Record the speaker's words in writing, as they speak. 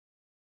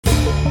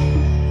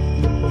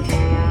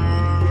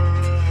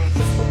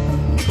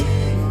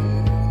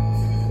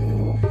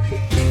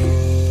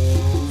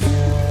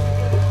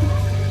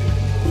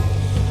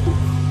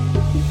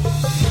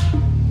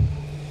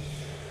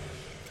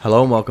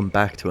Hello and welcome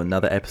back to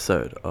another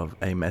episode of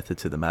A Method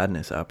to the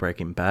Madness, our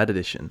Breaking Bad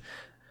edition.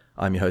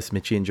 I'm your host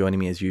Mitchie, and joining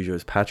me as usual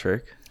is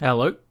Patrick.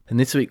 Hello. And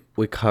this week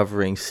we're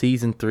covering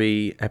Season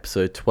 3,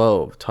 Episode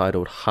 12,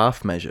 titled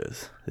Half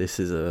Measures. This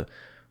is a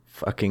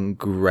fucking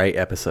great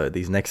episode.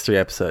 These next three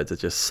episodes are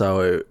just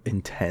so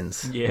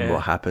intense in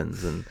what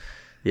happens. And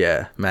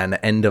yeah, man,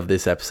 the end of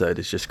this episode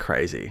is just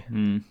crazy.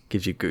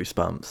 Gives you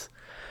goosebumps.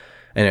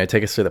 Anyway,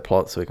 take us through the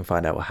plot so we can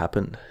find out what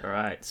happened. All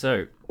right,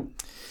 so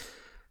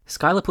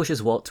Skylar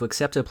pushes Walt to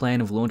accept her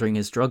plan of laundering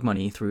his drug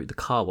money through the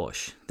car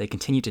wash. They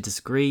continue to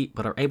disagree,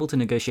 but are able to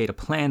negotiate a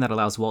plan that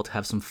allows Walt to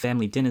have some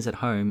family dinners at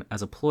home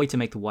as a ploy to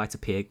make the Whites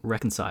appear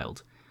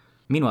reconciled.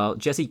 Meanwhile,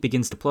 Jesse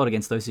begins to plot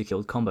against those who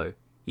killed Combo.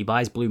 He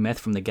buys blue meth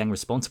from the gang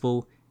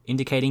responsible,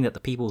 indicating that the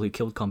people who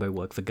killed Combo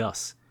work for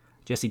Gus.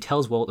 Jesse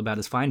tells Walt about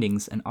his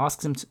findings and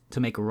asks him to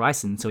make a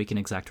ricin so he can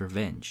exact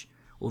revenge.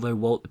 Although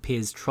Walt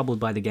appears troubled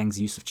by the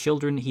gang's use of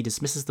children, he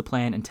dismisses the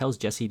plan and tells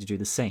Jesse to do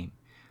the same.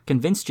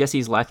 Convinced Jesse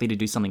is likely to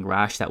do something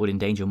rash that would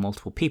endanger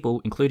multiple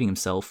people, including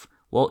himself,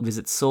 Walt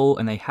visits Saul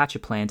and they hatch a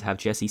plan to have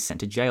Jesse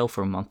sent to jail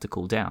for a month to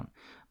cool down.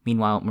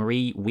 Meanwhile,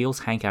 Marie wheels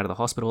Hank out of the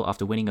hospital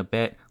after winning a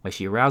bet where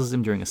she arouses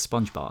him during a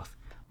sponge bath.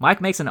 Mike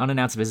makes an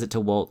unannounced visit to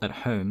Walt at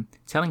home,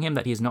 telling him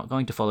that he is not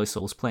going to follow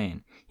Saul's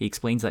plan. He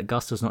explains that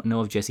Gus does not know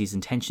of Jesse's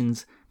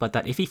intentions, but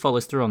that if he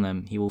follows through on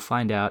them, he will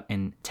find out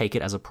and take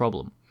it as a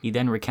problem. He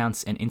then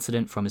recounts an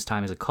incident from his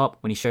time as a cop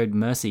when he showed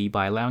mercy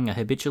by allowing a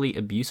habitually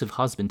abusive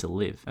husband to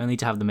live, only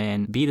to have the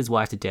man beat his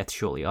wife to death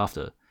shortly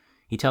after.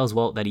 He tells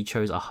Walt that he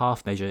chose a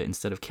half measure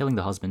instead of killing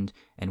the husband,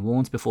 and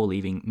warns before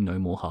leaving no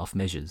more half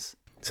measures.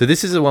 So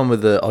this is the one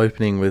with the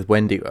opening with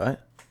Wendy, right?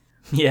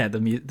 Yeah, the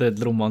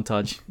little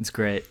montage. It's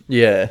great.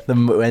 Yeah, the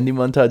Wendy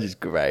montage is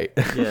great.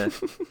 Yeah,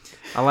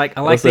 I like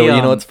also, the.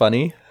 you know what's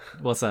funny?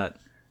 What's that?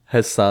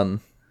 Her son.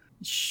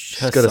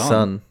 She's got a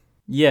son.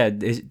 Yeah,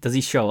 does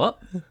he show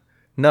up?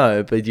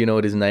 No, but do you know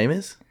what his name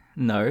is?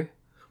 No.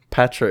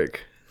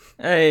 Patrick.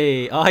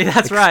 Hey,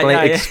 that's right.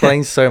 Yeah,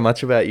 explains so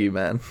much about you,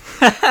 man.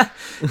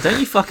 Don't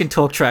you fucking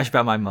talk trash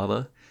about my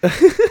mother.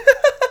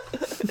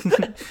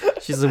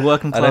 She's a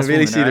working class woman. I don't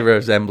really see right? the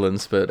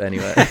resemblance, but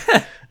anyway.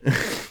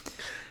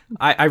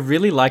 I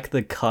really like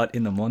the cut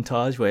in the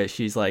montage where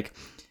she's like,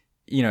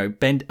 you know,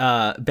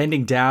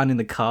 bending down in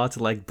the car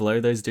to like blow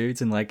those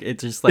dudes, and like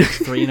it's just like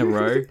three in a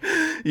row.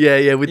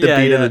 Yeah, with the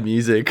beat of the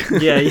music.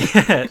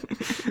 Yeah.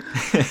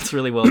 It's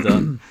really well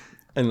done.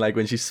 And like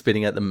when she's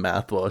spitting at the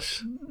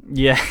mouthwash.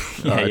 Yeah.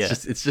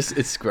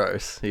 It's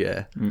gross.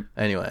 Yeah.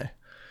 Anyway,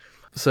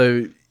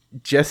 so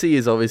Jesse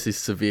is obviously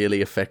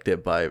severely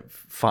affected by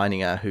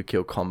finding out who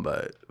killed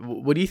Combo.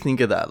 What do you think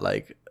of that?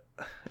 Like,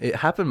 it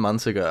happened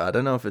months ago. I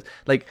don't know if it's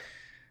like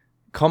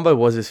Combo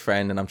was his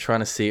friend, and I'm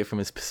trying to see it from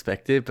his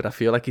perspective, but I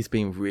feel like he's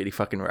being really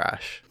fucking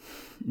rash.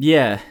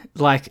 Yeah,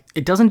 like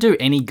it doesn't do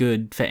any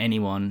good for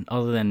anyone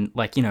other than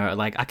like, you know,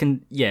 like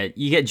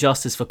you get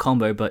justice for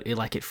Combo, but it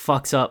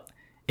fucks up.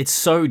 It's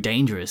so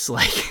dangerous.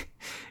 Like,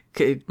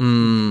 you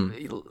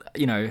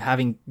know,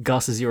 having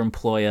Gus as your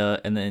employer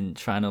and then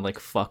trying to like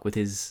fuck with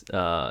his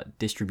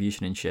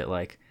distribution and shit.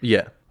 Like,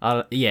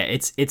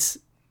 it's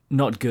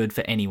not good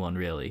for anyone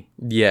really.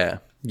 Yeah.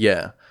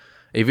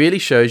 It really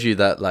shows you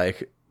that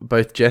like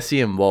both Jesse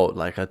and Walt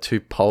like are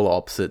two polar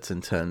opposites in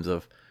terms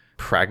of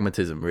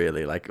pragmatism,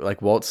 really.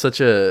 Like Walt's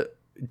such a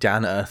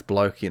down-to-earth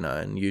bloke, you know,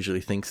 and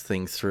usually thinks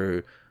things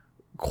through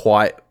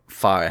quite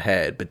far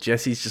ahead, but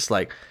Jesse's just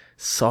like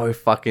so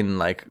fucking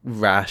like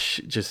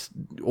rash, just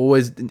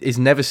always is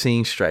never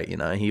seeing straight, you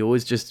know. He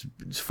always just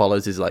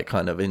follows his like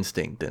kind of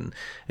instinct, and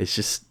it's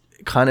just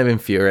kind of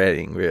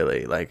infuriating,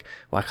 really. Like,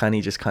 why can't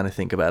he just kind of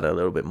think about it a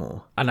little bit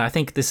more? And I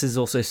think this is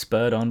also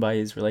spurred on by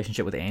his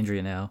relationship with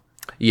Andrea now.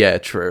 Yeah,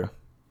 true.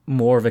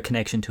 More of a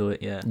connection to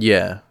it, yeah.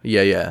 Yeah.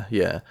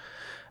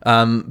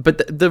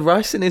 But the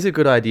ricin is a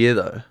good idea,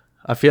 though.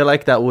 I feel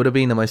like that would have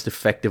been the most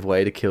effective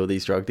way to kill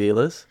these drug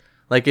dealers.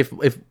 Like, if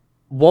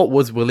Walt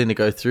was willing to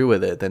go through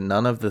with it, then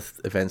none of the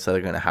events that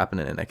are going to happen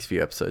in the next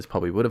few episodes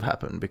probably would have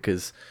happened,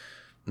 because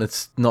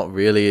it's not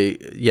really,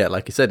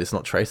 like you said, it's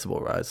not traceable,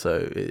 right?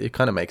 So it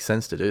kind of makes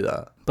sense to do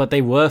that. But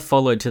they were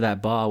followed to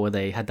that bar where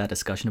they had that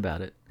discussion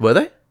about it. Were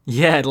they?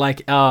 Yeah,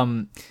 like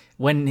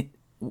when,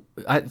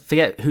 I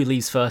forget who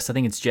leaves first, I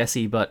think it's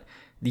Jesse, but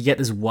you get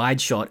this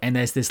wide shot and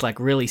there's this like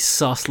really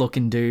sus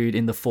looking dude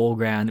in the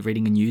foreground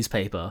reading a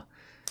newspaper.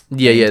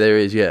 Yeah, there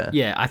is, yeah.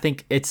 Yeah, I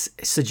think it's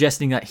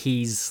suggesting that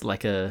he's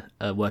like a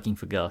working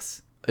for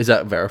Gus. Is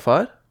that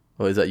verified?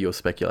 Or is that your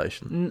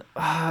speculation?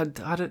 I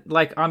don't,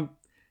 like, I'm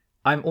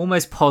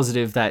almost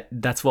positive that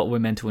that's what we're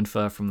meant to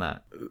infer from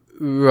that.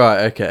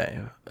 Right,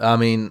 okay. I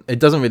mean, it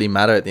doesn't really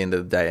matter at the end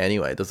of the day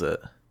anyway, does it?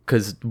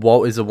 Because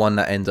Walt is the one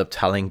that ends up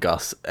telling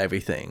Gus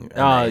everything.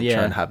 And they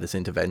try and have this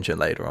intervention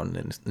later on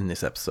in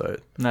this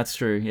episode. That's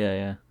true,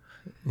 yeah.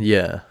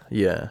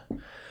 Yeah.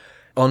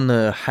 On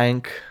the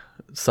Hank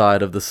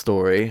side of the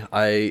story,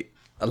 I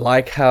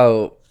like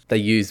how they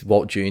use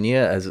Walt Jr.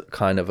 as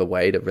kind of a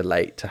way to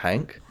relate to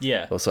Hank.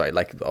 Yeah. Or sorry,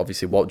 like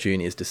obviously Walt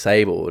Jr. is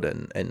disabled,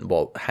 and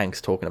Walt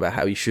Hank's talking about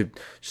how he should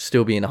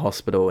still be in a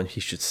hospital and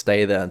he should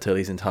stay there until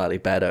he's entirely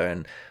better.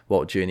 And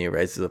Walt Jr.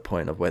 raises the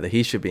point of whether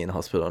he should be in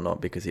hospital or not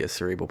because he has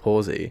cerebral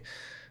palsy.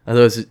 And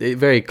it was a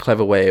very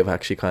clever way of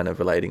actually kind of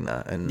relating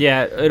that. And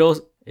yeah,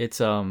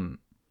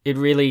 it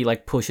really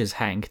like pushes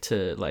Hank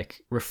to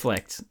like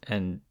reflect,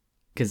 and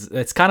because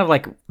it's kind of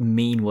like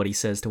mean what he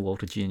says to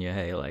Walter Jr.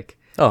 Hey, like.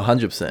 Oh,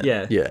 100%.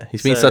 Yeah.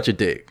 He's been such a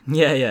dick.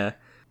 Yeah.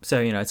 So,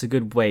 it's a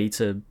good way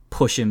to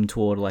push him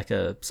toward like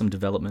some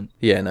development.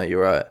 Yeah, no,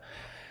 you're right.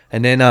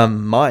 And then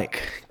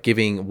Mike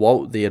giving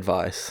Walt the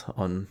advice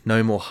on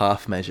no more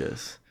half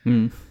measures.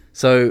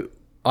 So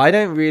I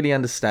don't really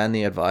understand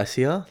the advice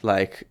here.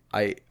 Like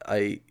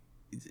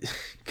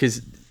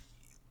because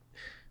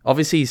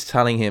obviously he's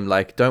telling him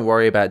like, don't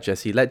worry about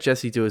Jesse. Let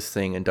Jesse do his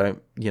thing and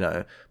don't,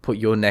 put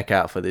your neck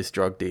out for this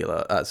drug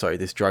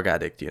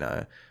addict,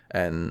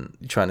 and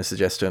trying to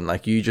suggest to him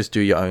like, you just do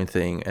your own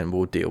thing and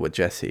we'll deal with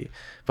Jesse.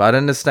 But I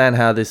don't understand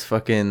how this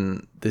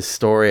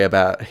story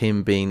about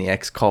him being the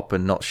ex-cop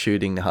and not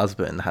shooting the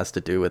husband has to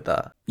do with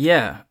that.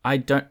 Yeah, I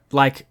don't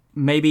like,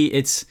 maybe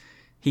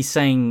he's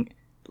saying,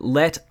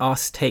 let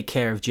us take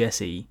care of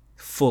Jesse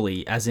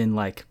fully, as in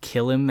like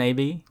kill him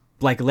maybe.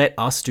 Like let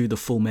us do the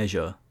full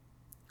measure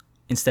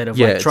instead of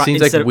it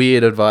seems like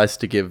weird advice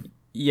to give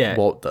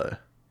Walt though.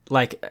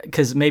 Like,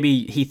 because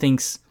maybe he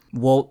thinks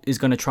Walt is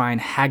going to try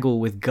and haggle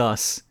with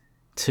Gus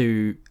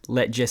to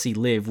let Jesse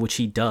live, which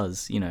he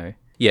does,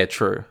 Yeah,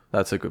 true.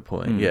 That's a good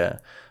point. Yeah.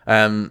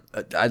 I don't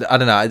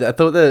know. I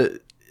thought that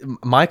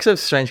Mike's a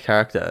strange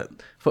character.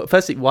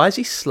 Firstly, why does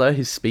he slur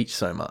his speech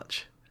so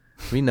much?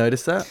 Have you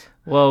noticed that?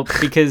 Well,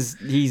 because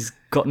he's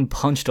gotten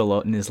punched a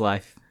lot in his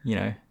life,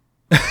 What?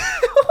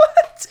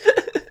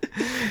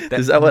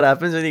 Is that what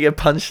happens when you get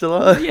punched a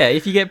lot? Yeah,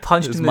 if you get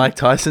punched Does Mike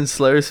Tyson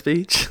slur his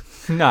speech?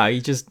 No, he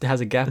just has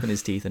a gap in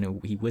his teeth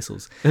and he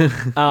whistles. This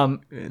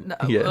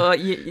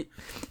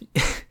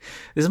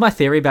is my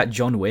theory about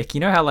John Wick.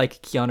 You know how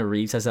like Keanu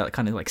Reeves has that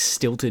kind of like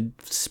stilted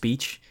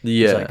speech?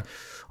 Yeah. He's like,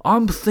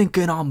 I'm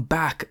thinking I'm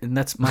back. And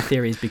that's my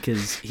theory, is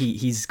because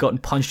he's gotten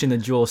punched in the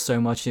jaw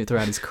so much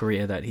throughout his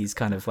career that he's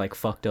kind of like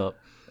fucked up.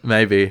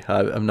 Maybe.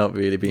 I'm not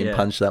really being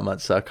punched that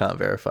much, so I can't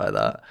verify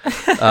that.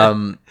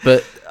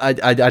 But I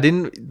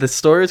didn't... The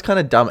story is kind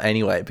of dumb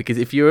anyway, because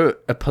if you're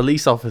a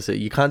police officer,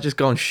 you can't just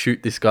go and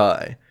shoot this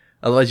guy.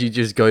 Otherwise, you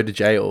just go to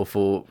jail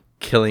for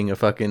killing a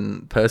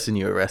fucking person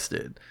you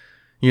arrested.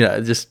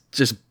 Just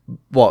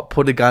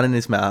put a gun in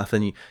his mouth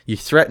and you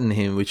threaten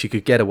him, which you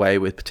could get away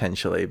with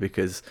potentially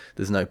because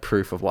there's no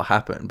proof of what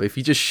happened. But if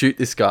you just shoot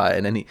this guy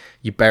and then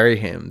you bury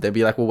him, they'd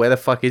be like, well, where the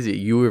fuck is he?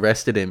 You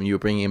arrested him and you were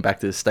bringing him back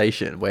to the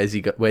station. Where'd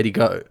he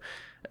go?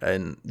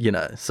 And,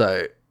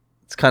 so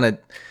it's kind of...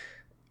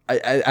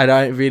 I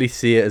don't really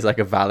see it as like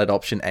a valid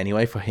option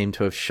anyway for him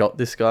to have shot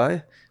this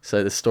guy.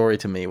 So the story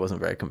to me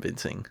wasn't very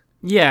convincing.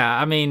 Yeah,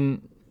 I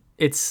mean,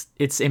 it's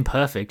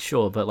imperfect,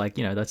 sure, but like,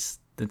 that's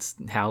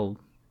how...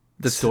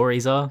 The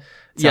stories are.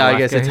 I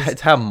guess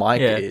it's how Mike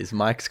is.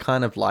 Mike's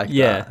kind of like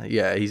that.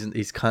 Yeah,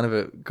 he's kind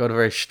of got a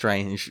very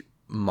strange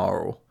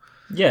moral.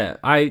 Yeah,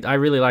 I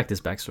really like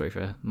this backstory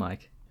for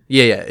Mike.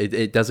 Yeah,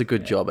 it does a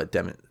good job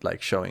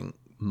at showing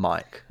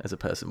Mike as a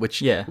person,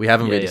 which we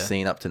haven't really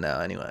seen up to now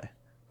anyway.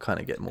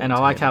 Kind of get more. And I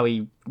like how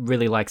he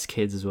really likes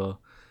kids as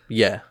well.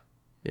 Yeah.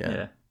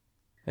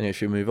 Anyway,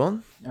 should we move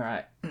on? All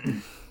right.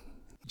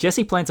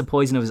 Jesse plants a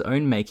poison of his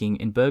own making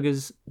in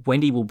burgers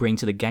Wendy will bring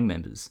to the gang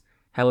members.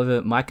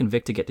 However, Mike and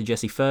Victor get to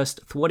Jesse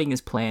first, thwarting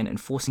his plan and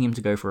forcing him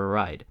to go for a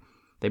ride.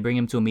 They bring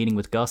him to a meeting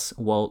with Gus,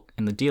 Walt,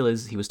 and the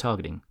dealers he was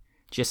targeting.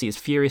 Jesse is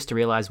furious to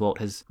realize Walt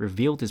has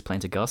revealed his plan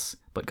to Gus,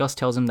 but Gus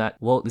tells him that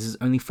Walt is his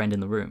only friend in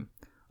the room.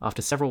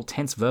 After several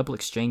tense verbal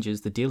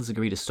exchanges, the dealers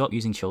agree to stop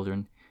using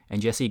children, and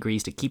Jesse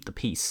agrees to keep the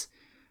peace.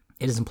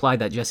 It is implied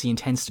that Jesse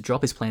intends to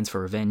drop his plans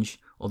for revenge,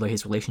 although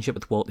his relationship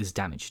with Walt is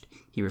damaged.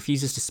 He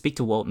refuses to speak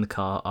to Walt in the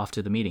car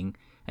after the meeting,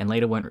 and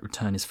later won't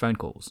return his phone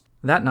calls.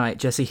 That night,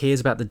 Jesse hears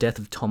about the death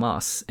of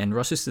Tomás and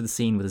rushes to the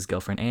scene with his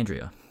girlfriend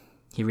Andrea.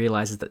 He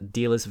realizes that the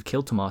dealers have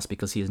killed Tomás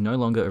because he is no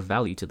longer of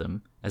value to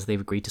them, as they've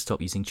agreed to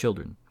stop using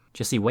children.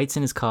 Jesse waits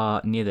in his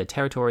car near their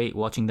territory,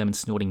 watching them and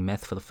snorting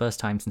meth for the first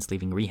time since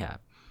leaving rehab.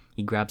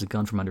 He grabs a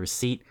gun from under his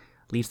seat,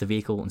 leaves the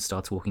vehicle, and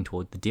starts walking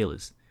toward the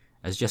dealers.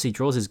 As Jesse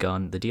draws his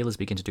gun, the dealers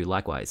begin to do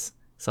likewise.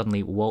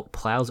 Suddenly, Walt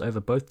plows over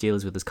both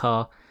dealers with his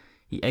car.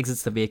 He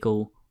exits the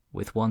vehicle,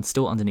 with one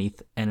still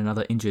underneath and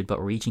another injured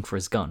but reaching for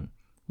his gun.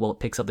 Walt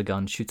picks up the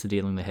gun, shoots the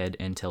dealer in the head,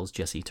 and tells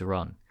Jesse to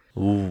run.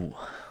 Ooh.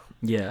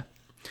 Yeah.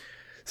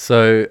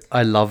 So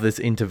I love this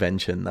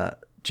intervention that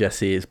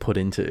Jesse is put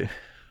into.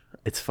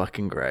 It's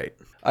fucking great.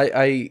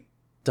 I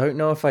don't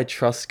know if I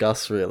trust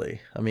Gus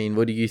really. I mean,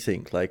 what do you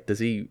think? Like, did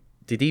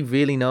he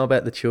really know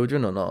about the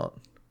children or not?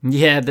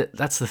 Yeah,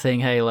 that's the thing.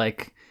 Hey,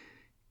 like,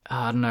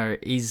 I don't know.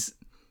 He's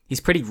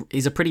a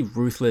pretty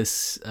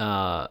ruthless,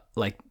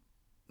 like,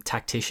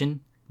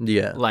 tactician.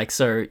 Yeah. Like,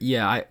 so,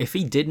 yeah, if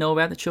he did know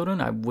about the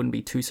children, I wouldn't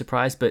be too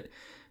surprised. But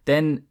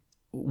then,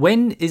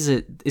 when is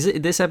it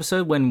this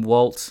episode when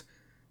Walt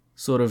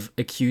sort of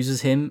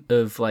accuses him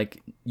of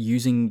like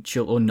using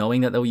children or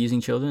knowing that they were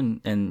using children,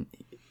 and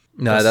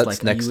no, that's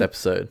like, next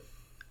episode.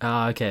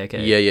 Ah, okay.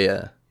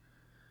 Yeah.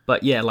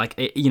 But yeah, like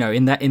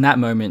in that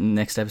moment in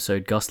the next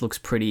episode, Gus looks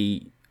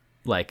pretty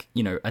like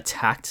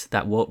attacked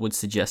that Walt would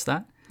suggest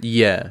that.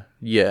 Yeah.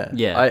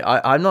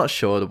 I'm not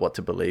sure what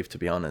to believe, to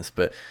be honest,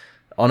 but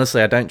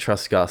honestly, I don't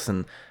trust Gus,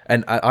 and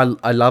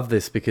I love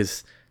this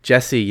because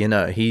Jesse,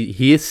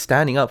 he is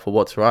standing up for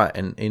what's right,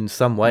 and in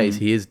some ways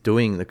he is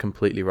doing the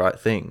completely right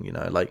thing.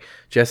 Like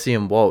Jesse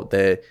and Walt,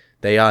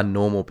 they are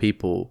normal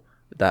people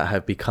that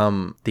have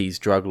become these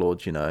drug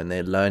lords, and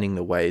they're learning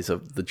the ways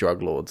of the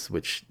drug lords,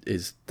 which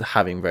is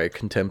having very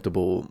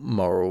contemptible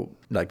moral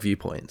like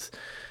viewpoints.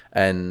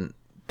 And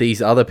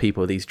these other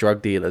people, these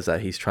drug dealers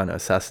that he's trying to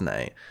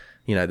assassinate,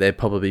 they're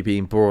probably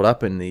being brought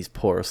up in these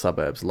poorer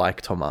suburbs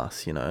like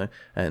Tomás,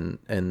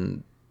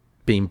 and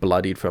being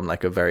bloodied from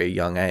like a very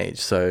young age.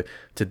 So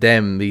to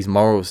them, these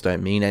morals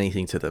don't mean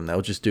anything to them.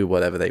 They'll just do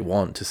whatever they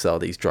want to sell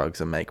these drugs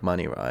and make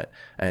money, right?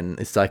 And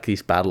it's like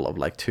this battle of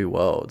like two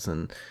worlds.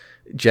 And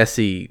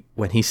Jesse,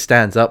 when he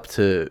stands up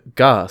to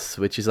Gus,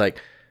 which is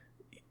like,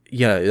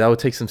 that would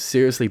take some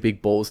seriously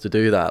big balls to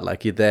do that.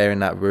 Like, you're there in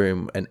that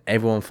room and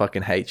everyone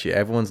fucking hates you.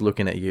 Everyone's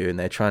looking at you and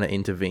they're trying to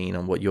intervene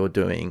on what you're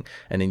doing.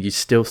 And then you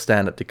still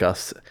stand up to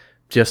Gus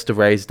just to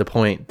raise the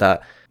point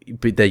that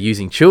they're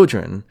using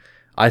children.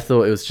 I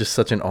thought it was just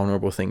such an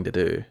honorable thing to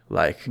do.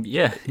 Like,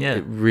 yeah.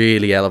 It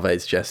really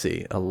elevates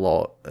Jesse a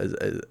lot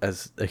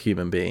as a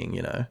human being,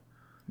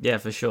 Yeah,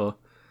 for sure.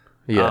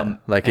 Yeah,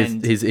 like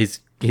his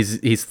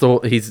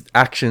thought, his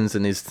actions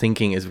and his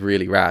thinking is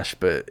really rash,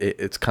 but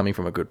it's coming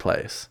from a good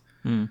place.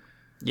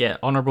 Yeah,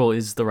 honorable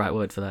is the right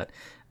word for that.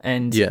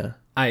 And yeah,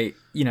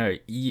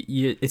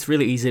 it's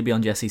really easy to be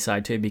on Jesse's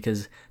side too,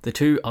 because the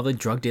two other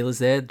drug dealers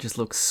there just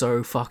look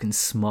so fucking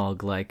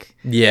smug. Like,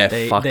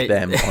 fuck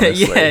them.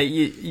 Honestly, yeah,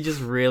 you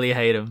just really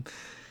hate them.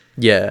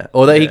 Yeah,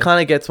 although he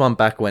kind of gets one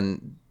back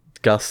when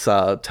Gus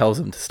tells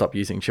him to stop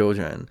using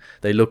children.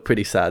 They look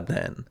pretty sad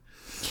then.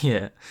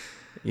 Yeah.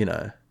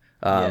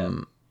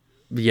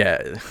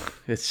 Yeah,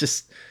 it's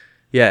just,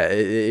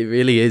 it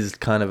really is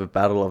kind of a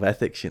battle of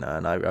ethics, and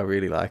I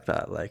really like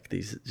that. Like,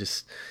 these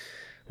just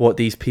what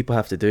these people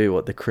have to do,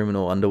 what the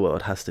criminal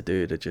underworld has to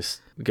do to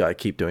just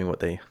keep doing what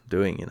they're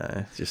doing,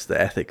 just the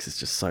ethics is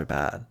just so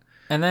bad.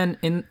 And then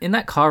in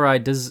that car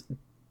ride, does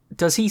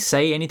he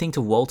say anything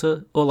to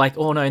Walter? Or like,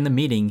 oh no, in the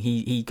meeting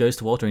he goes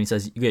to Walter and he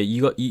says,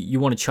 you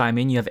want to chime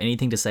in, you have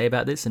anything to say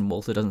about this? And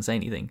Walter doesn't say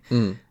anything.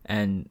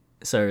 And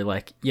so,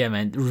 like, yeah,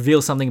 man,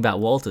 reveal something about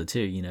Walter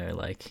too,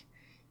 like,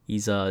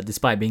 he's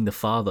despite being the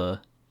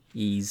father,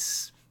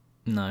 it's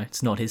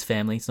not his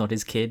family, it's not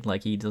his kid.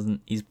 Like,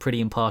 he's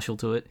pretty impartial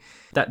to it.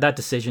 That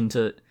decision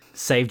to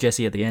save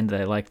Jesse at the end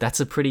there, like, that's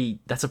a pretty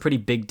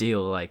big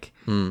deal. Like,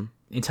 in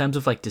terms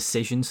of like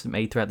decisions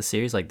made throughout the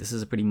series, like, this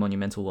is a pretty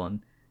monumental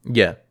one.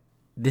 Yeah,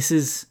 this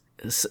is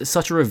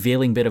such a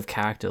revealing bit of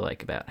character,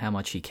 like, about how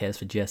much he cares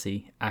for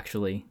Jesse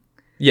actually.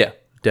 Yeah,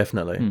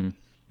 definitely.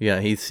 Yeah,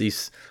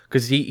 he's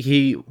because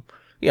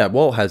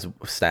Walt has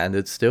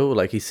standards still.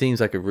 Like, he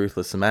seems like a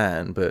ruthless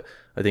man, but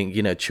I think,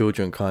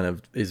 children kind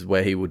of is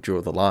where he would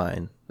draw the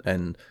line.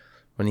 And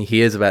when he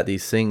hears about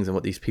these things and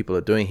what these people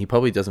are doing, he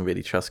probably doesn't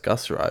really trust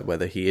Gus, right?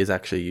 Whether he is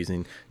actually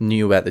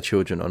knew about the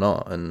children or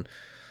not. And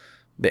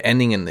the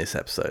ending in this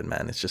episode,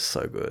 man, it's just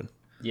so good.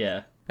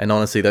 Yeah. And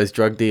honestly, those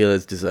drug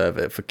dealers deserve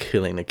it for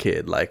killing a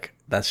kid. Like,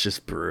 that's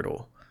just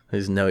brutal.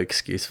 There's no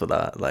excuse for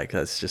that. Like,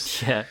 that's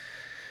just...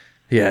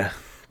 Yeah.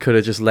 Could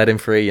have just let him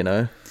free,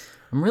 I'm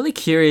really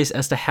curious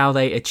as to how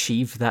they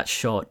achieved that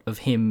shot of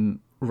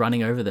him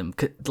running over them.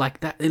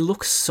 Like, that, it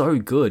looks so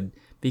good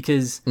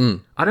because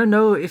I don't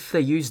know if they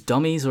use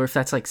dummies or if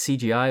that's like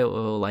CGI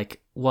or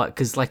like what,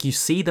 because like you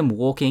see them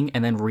walking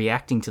and then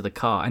reacting to the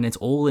car and it's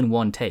all in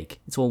one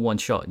take. It's all one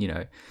shot,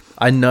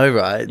 I know,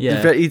 right?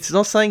 Yeah. It's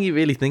not something you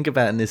really think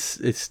about in this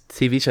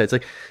TV show. It's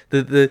like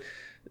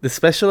the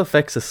special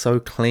effects are so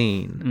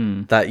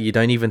clean that you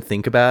don't even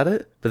think about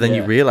it, but then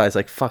you realize,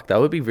 like, fuck, that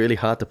would be really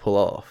hard to pull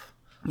off.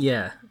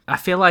 Yeah. I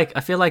feel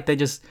like they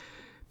just,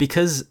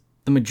 because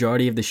the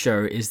majority of the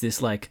show is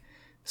this like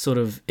sort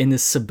of in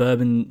this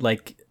suburban,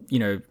 like,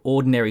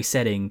 ordinary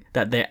setting,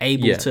 that they're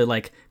able to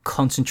like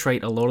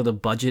concentrate a lot of the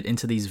budget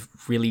into these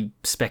really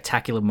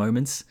spectacular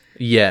moments.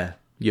 Yeah,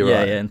 you're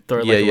right. Yeah, and throw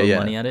like a lot of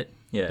money at it.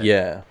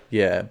 Yeah.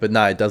 But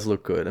no, it does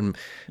look good. And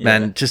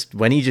man, just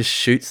when he just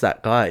shoots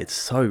that guy, it's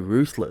so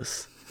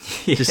ruthless.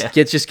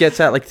 Just gets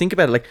out. Like, think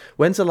about it. Like,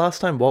 when's the last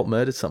time Walt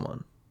murdered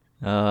someone?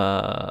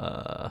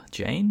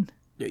 Jane?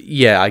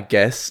 Yeah, I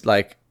guess,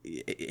 like,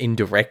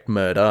 indirect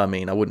murder. I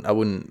mean, I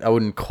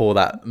wouldn't call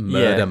that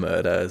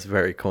murder. It's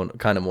very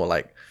kind of more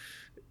like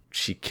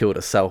she killed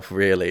herself,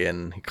 really,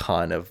 and he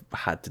kind of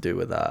had to do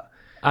with that.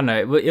 I don't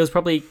know. It was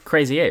probably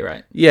Crazy 8,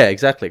 right? Yeah,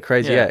 exactly.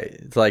 Crazy 8.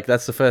 It's like,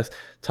 that's the first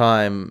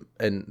time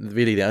and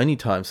really the only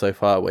time so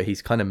far where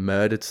he's kind of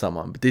murdered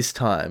someone. But this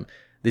time,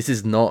 this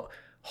is not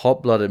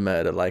hot-blooded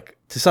murder. Like,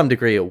 to some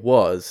degree it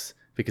was,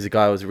 because the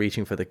guy was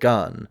reaching for the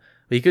gun.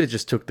 But he could have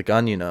just took the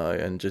gun,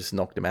 and just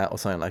knocked him out or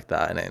something like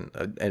that. And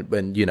then,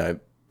 when,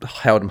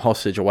 held him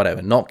hostage or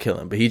whatever, not kill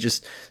him, but he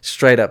just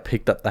straight up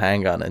picked up the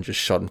handgun and just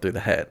shot him through the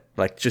head,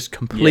 like just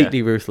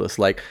completely ruthless,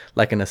 like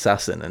an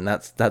assassin. And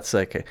that's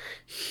like a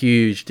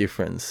huge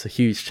difference, a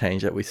huge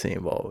change that we see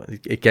in Walt.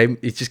 It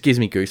just gives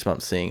me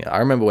goosebumps seeing it. I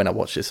remember when I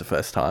watched this the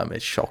first time,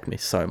 it shocked me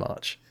so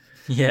much.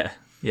 Yeah,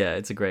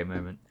 it's a great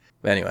moment.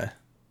 But anyway,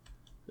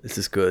 this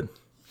is good.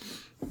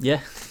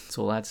 Yeah, that's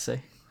all I had to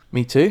say.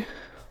 Me too.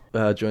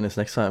 Join us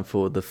next time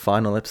for the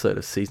final episode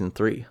of season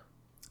 3.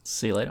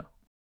 See you later.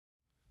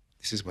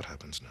 This is what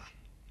happens now.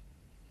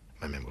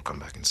 My men will come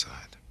back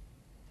inside,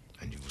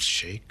 and you will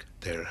shake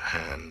their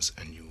hands,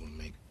 and you will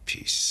make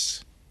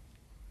peace.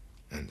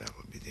 And that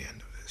will be the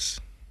end of this.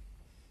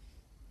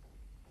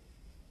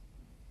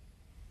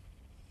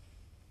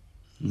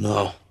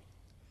 No.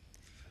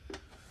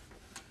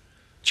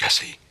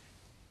 Jesse.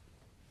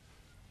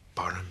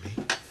 Pardon me?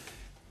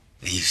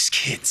 These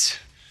kids.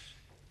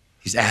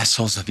 These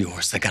assholes of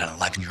yours, they got an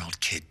 11-year-old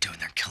kid doing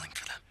their killing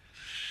for them.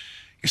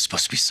 You're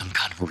supposed to be some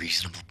kind of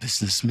reasonable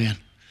businessman.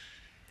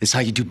 This how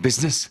you do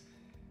business?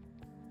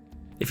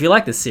 If you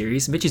like this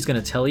series, Mitch is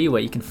going to tell you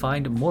where you can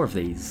find more of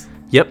these.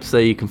 Yep, so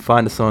you can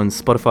find us on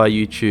Spotify,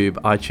 YouTube,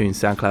 iTunes,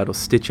 SoundCloud, or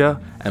Stitcher.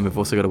 And we've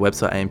also got a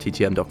website,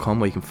 amttm.com,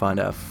 where you can find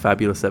our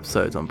fabulous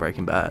episodes on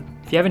Breaking Bad.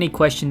 If you have any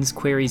questions,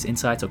 queries,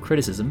 insights, or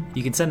criticism,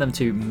 you can send them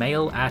to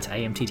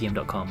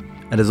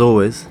mail@amttm.com. And as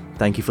always,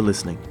 thank you for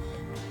listening.